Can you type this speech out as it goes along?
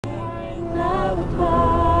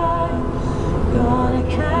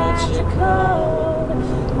cold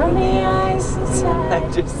from the ice inside.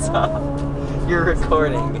 I just saw you're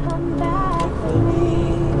recording. Come back for me.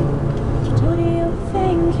 Who do you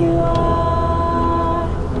think you are?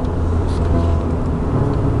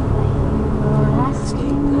 You're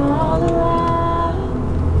asking all around.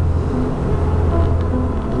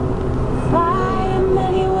 If I am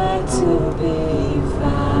anywhere to be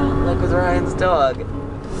found. Like with Ryan's dog.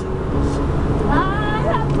 I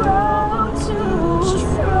have grown too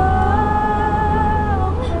strong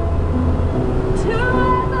to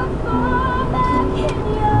ever fall back in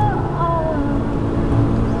your arms.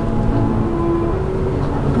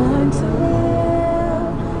 I've learned to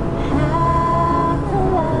live half a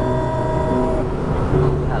life,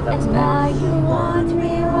 Oh, that was and now bad. you want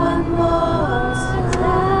me one more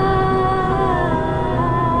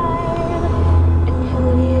time. And who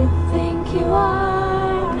do you think you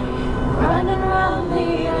are? Running around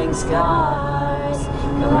leaving scars,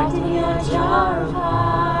 collecting your jar of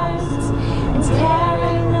hearts and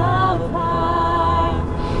tearing love apart.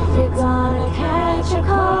 You're gonna catch a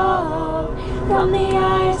cold from the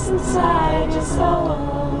ice inside your soul.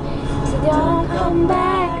 So don't come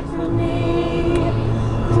back for me.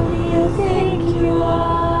 Who do you think you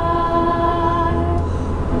are?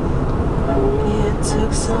 It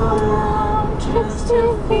took so long just to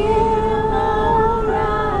feel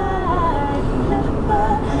alright.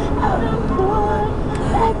 Out of put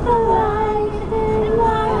back the light in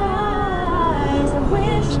my eyes. I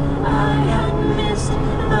wish I had missed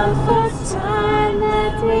the first time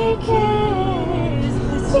that we kissed.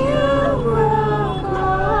 'Cause you broke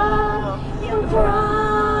all your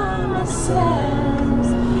promises,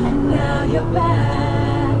 and now you're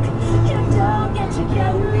back. You don't get to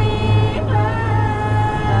get me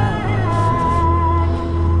back.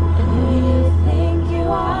 And who do you think you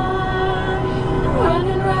are?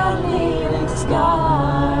 Running around leaving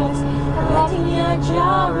scars, collecting your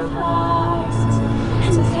jar of hearts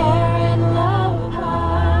and tearing love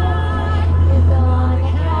apart. You're gonna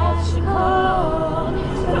catch a cold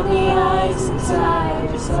from the ice inside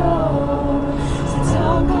your soul. So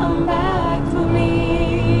don't come back for me,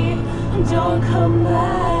 and don't come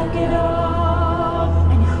back at all.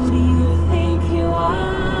 And who do you think you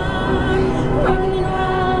are? Running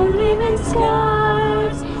around leaving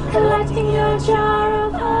scars, collecting your jar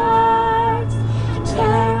of hearts,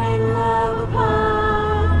 tearing love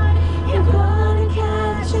apart. You're gonna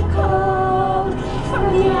catch a cold from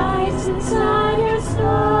the ice inside your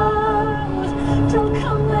soul. Don't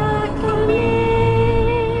come back for me.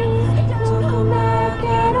 Don't come back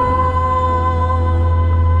at all.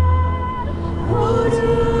 Who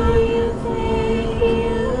do you think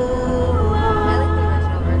you are? I like the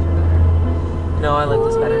original version better. No, I like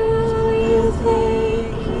this better. Who do you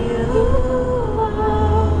think you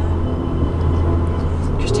are?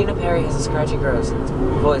 Christina Perri has a scratchy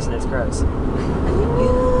voice and it's gross. You